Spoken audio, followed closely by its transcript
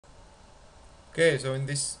Okay, so in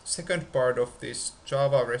this second part of this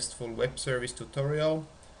Java RESTful web service tutorial,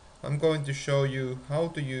 I'm going to show you how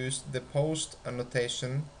to use the post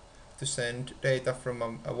annotation to send data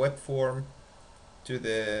from a web form to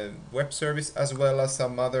the web service, as well as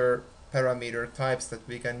some other parameter types that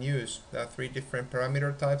we can use. There are three different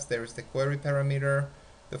parameter types. There is the query parameter,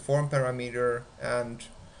 the form parameter, and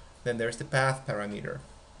then there's the path parameter.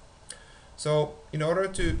 So in order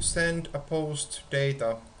to send a post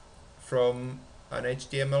data from an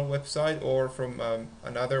HTML website or from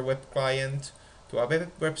another web client to a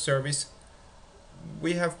web service,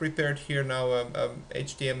 we have prepared here now a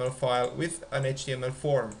HTML file with an HTML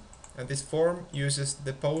form, and this form uses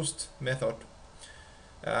the post method,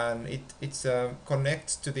 and it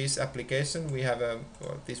connects to this application. We have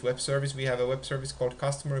this web service. We have a web service called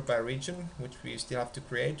customer by region, which we still have to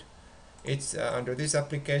create. It's under this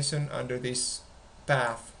application, under this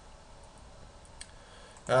path.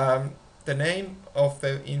 The name of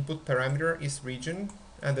the input parameter is region,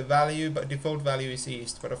 and the value, but default value is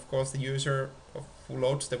east. But of course, the user who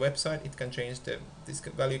loads the website, it can change this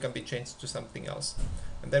value can be changed to something else.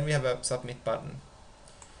 And then we have a submit button.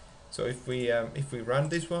 So if we run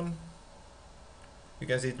this one, you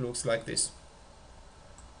can see it looks like this.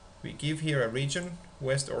 We give here a region,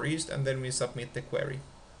 west or east, and then we submit the query.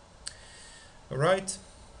 All right.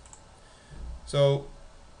 So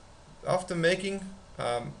after making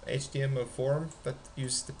HTML form that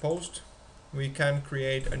uses the post, we can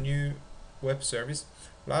create a new web service.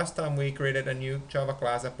 Last time we created a new Java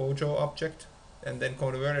class, a Pojo object, and then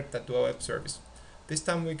converted that to a web service. This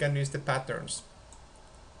time we can use the patterns.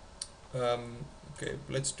 Okay,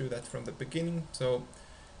 let's do that from the beginning. So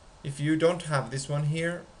if you don't have this one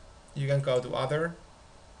here, you can go to other.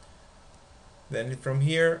 Then from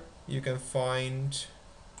here you can find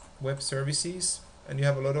web services, and you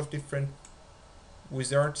have a lot of different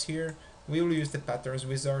wizards here. We will use the patterns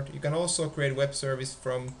wizard. You can also create web service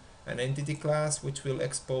from an entity class, which will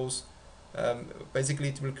expose, basically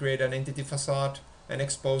it will create an entity facade and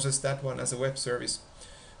exposes that one as a web service.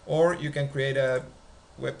 Or you can create a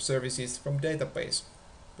web services from database.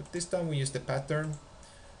 But this time we use the pattern,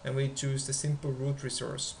 and we choose the simple root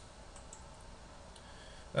resource.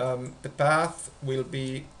 The path will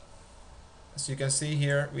be, as you can see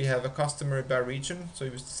here, we have a customer by region, so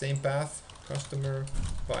use the same path, customer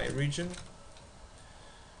by region.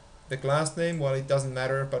 The class name, well, it doesn't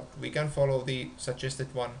matter, but we can follow the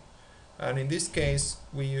suggested one. And in this case,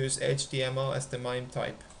 we use HTML as the MIME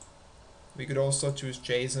type. We could also choose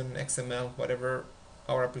JSON, XML, whatever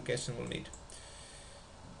our application will need.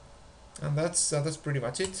 And that's pretty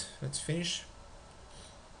much it. Let's finish.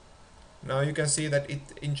 Now you can see that it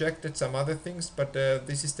injected some other things, but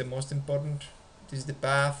this is the most important. This is the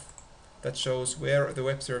path that shows where the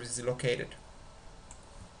web service is located.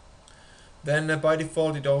 Then by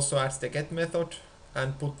default it also adds the get method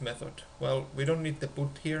and put method. Well, we don't need the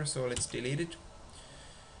put here, so let's delete it.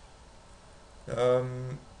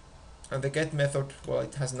 And the get method, well,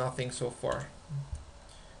 it has nothing so far.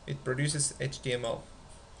 It produces HTML.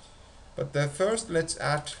 But first let's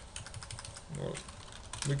add, well,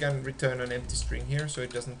 we can return an empty string here so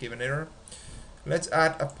it doesn't give an error. Let's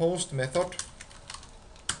add a post method,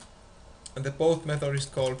 and the post method is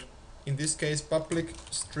called, in this case, public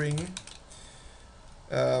string.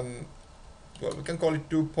 Well, we can call it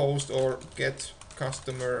do post or get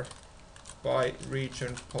customer by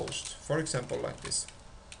region post, for example, like this.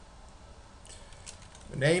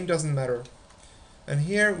 The name doesn't matter, and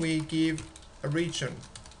here we give a region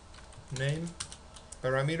name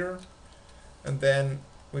parameter, and then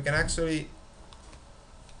we can actually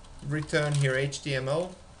return here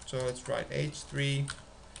HTML. So let's write h3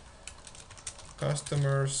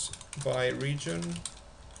 customers by region,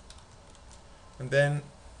 and then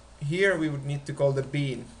here we would need to call the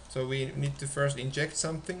bean. So we need to first inject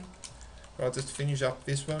something. I'll just finish up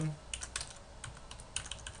this one.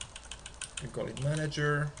 We call it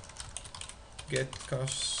manager get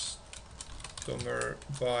customer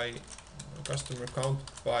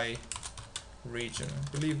count by region. I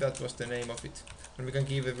believe that was the name of it, and we can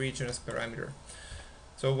give a region as parameter.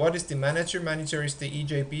 So what is the manager? Manager is the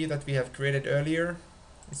EJB that we have created earlier.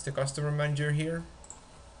 It's the customer manager here.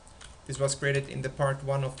 This was created in the part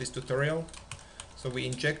 1 of this tutorial. So we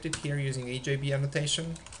inject it here using EJB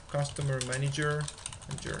annotation, customer manager,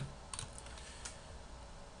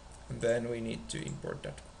 and then we need to import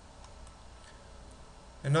that.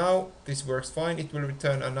 And now this works fine. It will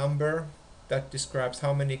return a number that describes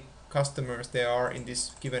how many customers there are in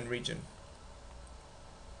this given region.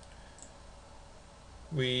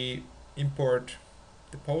 We import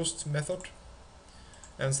the post method,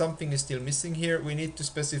 and something is still missing here. We need to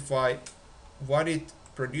specify what it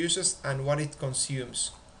produces and what it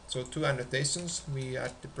consumes. So two annotations. We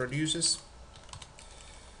add the produces.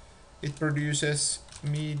 It produces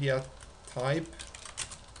media type,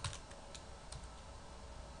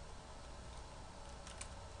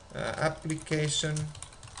 application,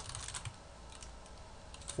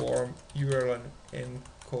 form, URL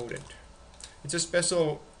encoded. It's a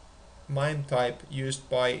special MIME type used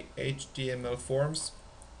by HTML forms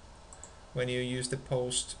when you use the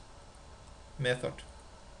post method.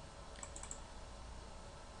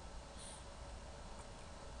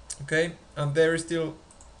 Okay, and there is still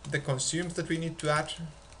the consumes that we need to add.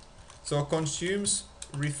 So consumes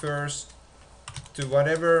refers to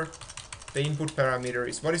whatever the input parameter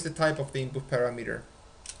is. What is the type of the input parameter?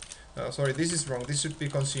 Sorry, this is wrong. This should be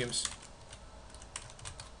consumes.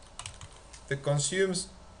 The consumes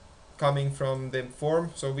coming from the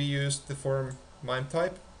form, so we use the form MIME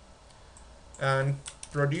type, and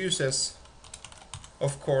produces,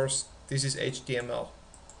 of course, this is HTML.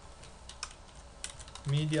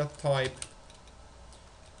 Media type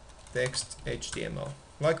text HTML,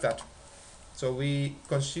 like that. So we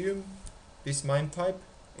consume this MIME type,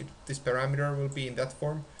 this parameter will be in that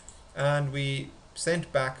form, and we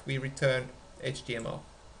send back, we return HTML.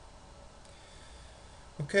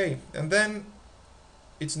 Okay, and then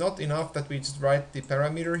it's not enough that we just write the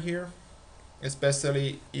parameter here,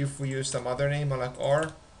 especially if we use some other name like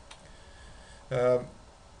R.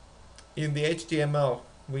 In the HTML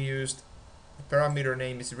we used the parameter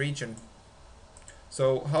name is region.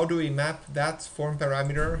 So how do we map that form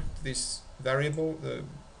parameter to this variable, the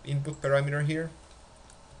input parameter here?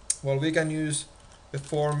 Well, we can use the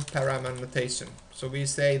form param annotation. So we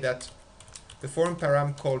say that the form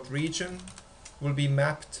param called region will be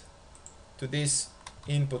mapped to this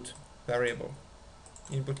input variable,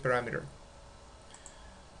 input parameter.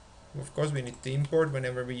 Of course, we need to import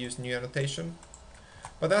whenever we use new annotation,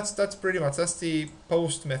 but that's pretty much, that's the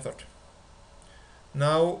post method.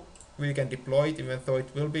 Now we can deploy it, even though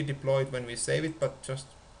it will be deployed when we save it, but just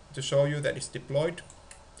to show you that it's deployed,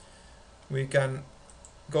 we can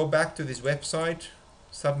go back to this website,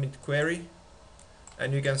 submit query,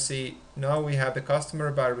 and you can see now we have the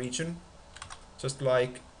customer by region, just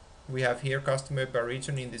like we have here customer by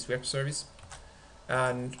region in this web service,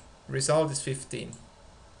 and result is 15.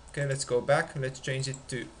 Okay, let's go back, let's change it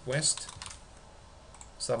to West,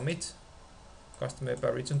 submit, customer by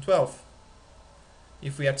region 12.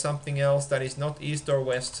 If we add something else that is not East or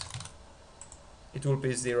West, it will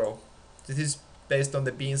be 0. This is based on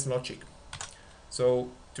the beans logic. So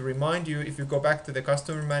to remind you, if you go back to the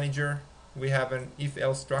customer manager, we have an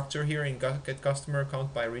if-else structure here in get customer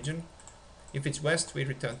count by region. If it's West, we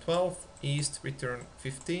return 12, East return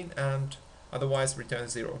 15, and otherwise return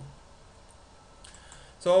 0.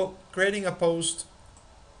 So creating a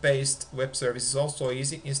post-based web service is also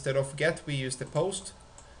easy. Instead of get, we use the post,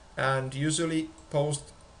 and usually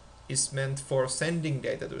post is meant for sending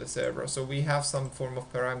data to the server, so we have some form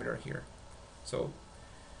of parameter here. So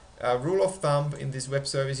a rule of thumb in this web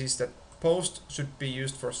service is that post should be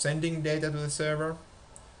used for sending data to the server,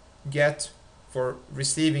 get for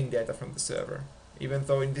receiving data from the server, even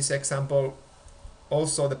though in this example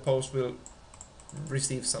also the post will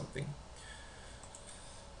receive something.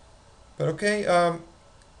 But okay,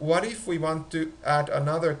 what if we want to add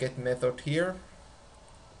another get method here?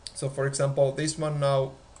 So for example, this one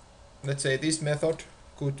now, let's say this method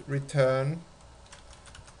could return,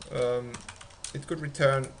 it could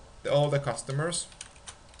return all the customers.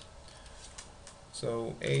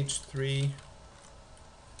 So H3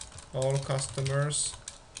 all customers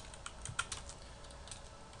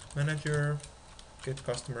manager get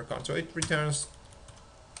customer count. So it returns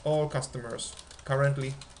all customers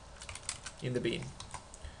currently in the bean.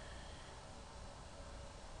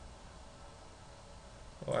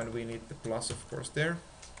 Oh, and we need the plus, of course, there.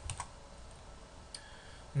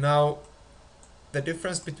 Now the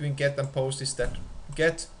difference between get and post is that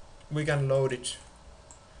get, we can load it.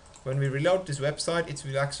 When we reload this website, it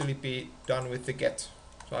will actually be done with the get.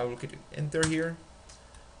 So I will hit enter here,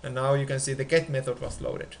 and now you can see the get method was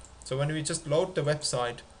loaded. So when we just load the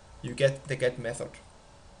website, you get the get method.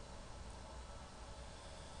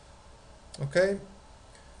 Okay,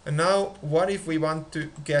 and now what if we want to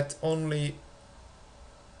get only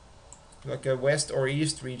like a west or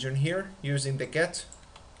east region here using the get?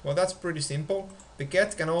 Well, that's pretty simple. The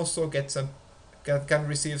get can also get some, can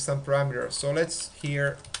receive some parameters. So let's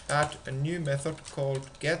here add a new method called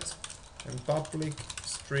get, and public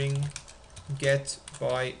string get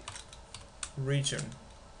by region,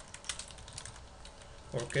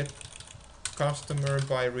 or get customer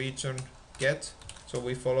by region get. So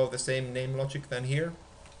we follow the same name logic than here.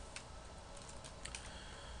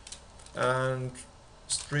 and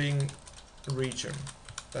string region.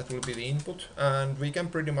 That will be the input, and we can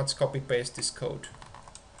pretty much copy paste this code.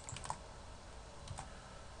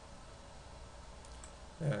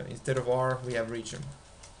 Instead of R, we have region.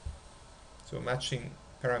 So matching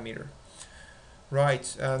parameter.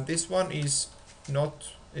 Right, and this one is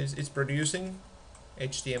not, it's producing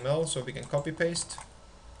HTML, so we can copy paste.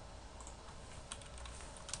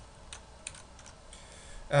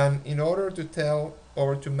 And in order to tell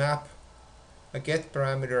or to map a get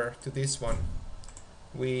parameter to this one,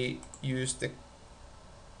 we use the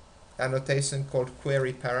annotation called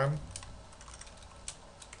query param.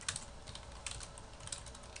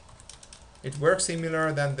 It works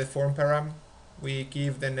similar than the form param. We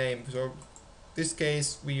give the name. So this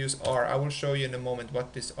case we use R. I will show you in a moment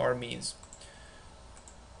what this R means.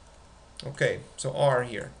 Okay, so R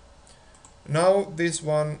here. Now this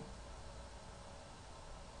one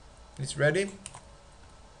is ready.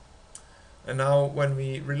 And now when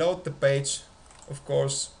we reload the page, of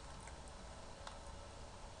course,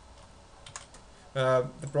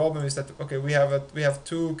 the problem is that okay, we have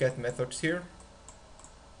two get methods here.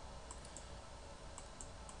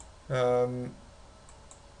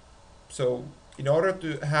 So in order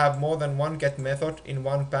to have more than one get method in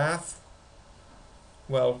one path,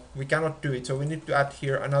 well, we cannot do it, so we need to add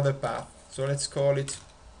here another path. So let's call it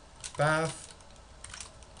path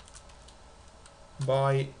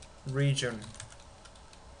by region.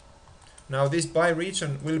 Now this by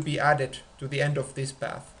region will be added to the end of this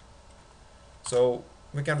path. So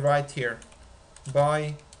we can write here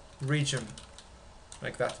by region,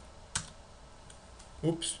 like that.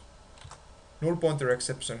 Oops. Null pointer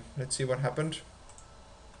exception. Let's see what happened.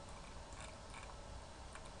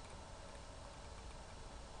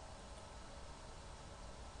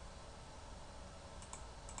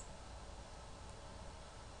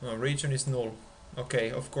 Oh, region is null.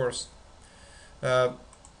 Okay, of course. Why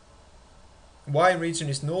region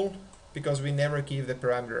is null? Because we never give the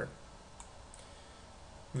parameter.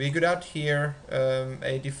 We could add here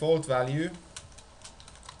a default value,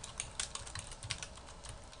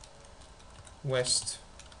 west,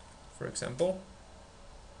 for example,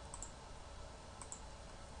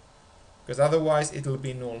 because otherwise it will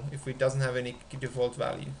be null if it doesn't have any default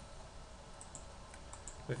value.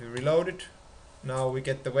 So if we reload it, now we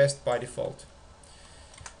get the west by default.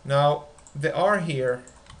 Now the R here,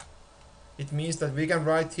 it means that we can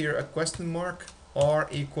write here a question mark, R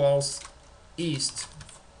equals east,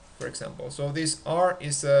 for example. So this R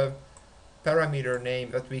is a parameter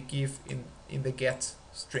name that we give in the get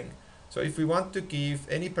string. So if we want to give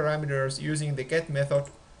any parameters using the get method,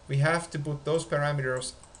 we have to put those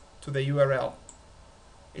parameters to the URL.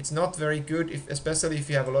 It's not very good, especially if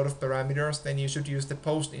you have a lot of parameters, then you should use the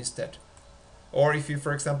post instead. Or if you,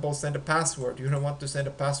 for example, send a password, you don't want to send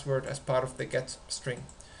a password as part of the get string.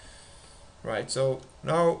 Right, so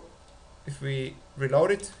now if we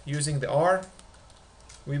reload it using the R,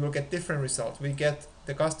 we will get different results. We get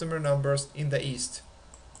the customer numbers in the east.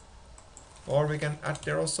 Or we can add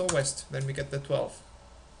there also west, then we get the 12.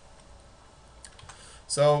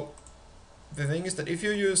 So the thing is that if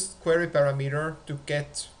you use query parameter to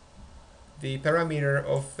get the parameter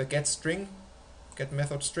of the get string, get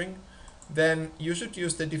method string, then you should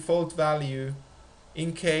use the default value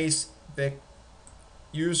in case the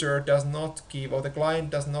user does not give, or the client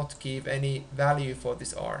does not give any value for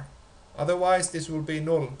this R. Otherwise this will be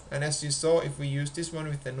null, and as you saw, if we use this one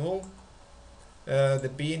with the null,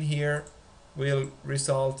 the bean here will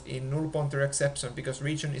result in null pointer exception because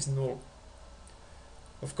region is null.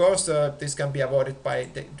 Of course, this can be avoided by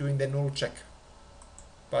doing the null check,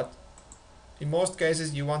 but in most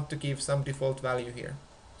cases you want to give some default value here.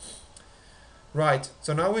 Right,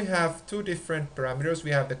 so now we have two different parameters.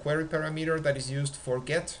 We have the query parameter that is used for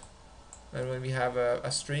get, and when we have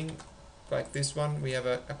a string like this one, we have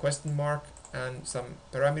a question mark and some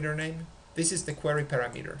parameter name. This is the query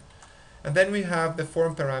parameter. And then we have the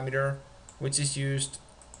form parameter, which is used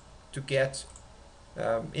to get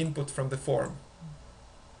input from the form.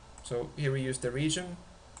 So here we use the region,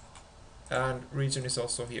 and region is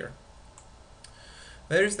also here.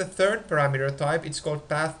 There is the third parameter type, it's called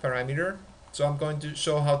path parameter. So I'm going to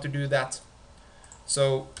show how to do that.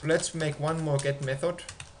 So let's make one more get method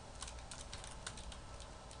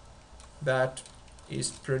that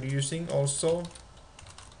is producing also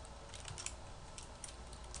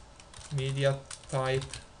media type.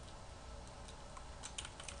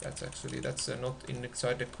 That's not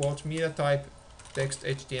inside the quote, media type text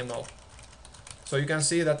HTML. So you can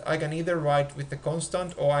see that I can either write with the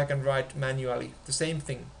constant or I can write manually, the same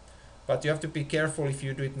thing. But you have to be careful if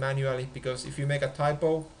you do it manually, because if you make a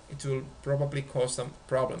typo, it will probably cause some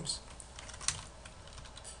problems.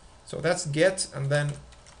 So that's get, and then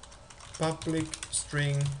public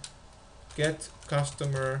string get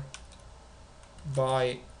customer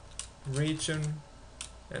by region,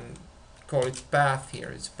 and call it path here.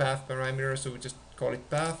 It's path parameter, so we just call it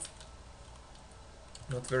path.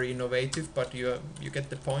 Not very innovative, but you get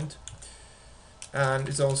the point. And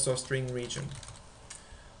it's also string region.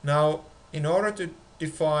 Now, in order to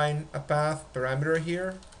define a path parameter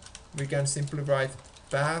here, we can simply write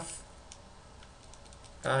path,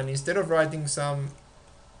 and instead of writing some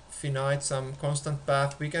finite, some constant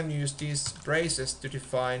path, we can use these braces to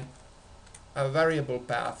define a variable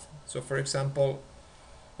path. So for example,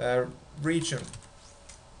 region.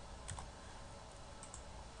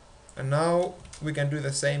 And now we can do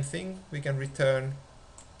the same thing. We can return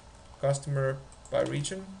customer by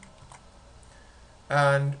region.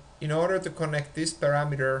 And in order to connect this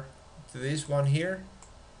parameter to this one here,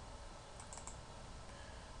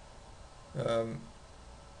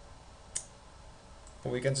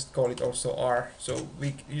 we can just call it also R. So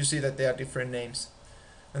you see that they are different names.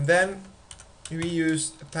 And then we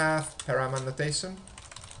use a path param annotation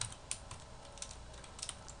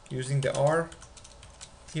using the R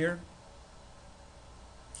here.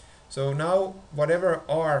 So now whatever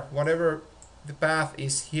the path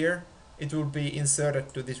is here, it will be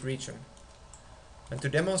inserted to this region. And to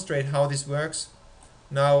demonstrate how this works,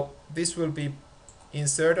 now this will be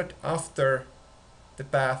inserted after the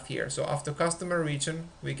path here. So after customer region,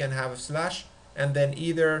 we can have a slash and then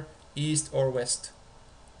either east or west.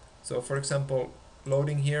 So for example,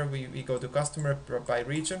 loading here, we go to customer by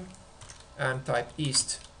region and type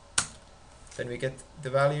east. Then we get the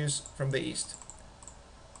values from the east,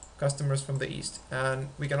 customers from the east. And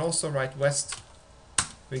we can also write west,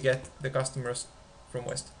 we get the customers from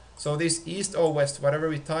west. So this east or west, whatever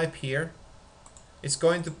we type here, it's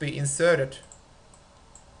going to be inserted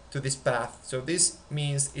to this path. So this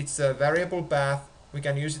means it's a variable path. We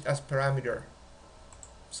can use it as parameter.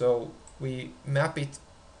 So we map it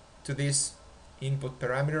to this input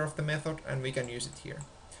parameter of the method, and we can use it here.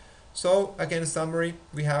 So again, summary,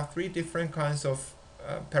 we have three different kinds of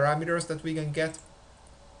parameters that we can get.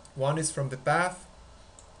 One is from the path.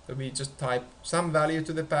 So we just type some value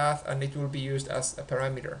to the path and it will be used as a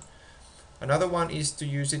parameter. Another one is to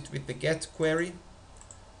use it with the get query,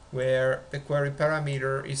 where the query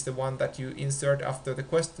parameter is the one that you insert after the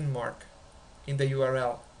question mark in the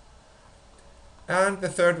URL. And the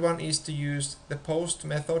third one is to use the post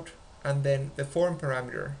method and then the form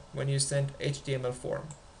parameter when you send HTML form.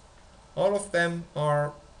 All of them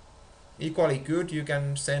are equally good. You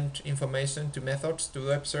can send information to methods to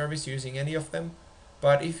web service using any of them.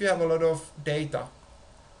 But if you have a lot of data,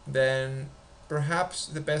 then perhaps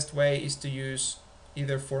the best way is to use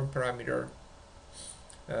either form parameter.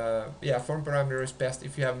 Form parameter is best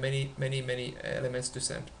if you have many elements to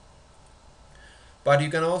send. But you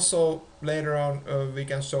can also later on we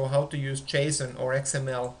can show how to use JSON or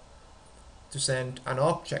XML to send an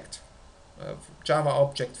object, Java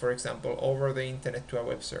object for example, over the internet to a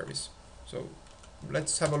web service. So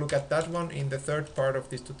let's have a look at that one in the third part of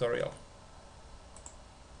this tutorial.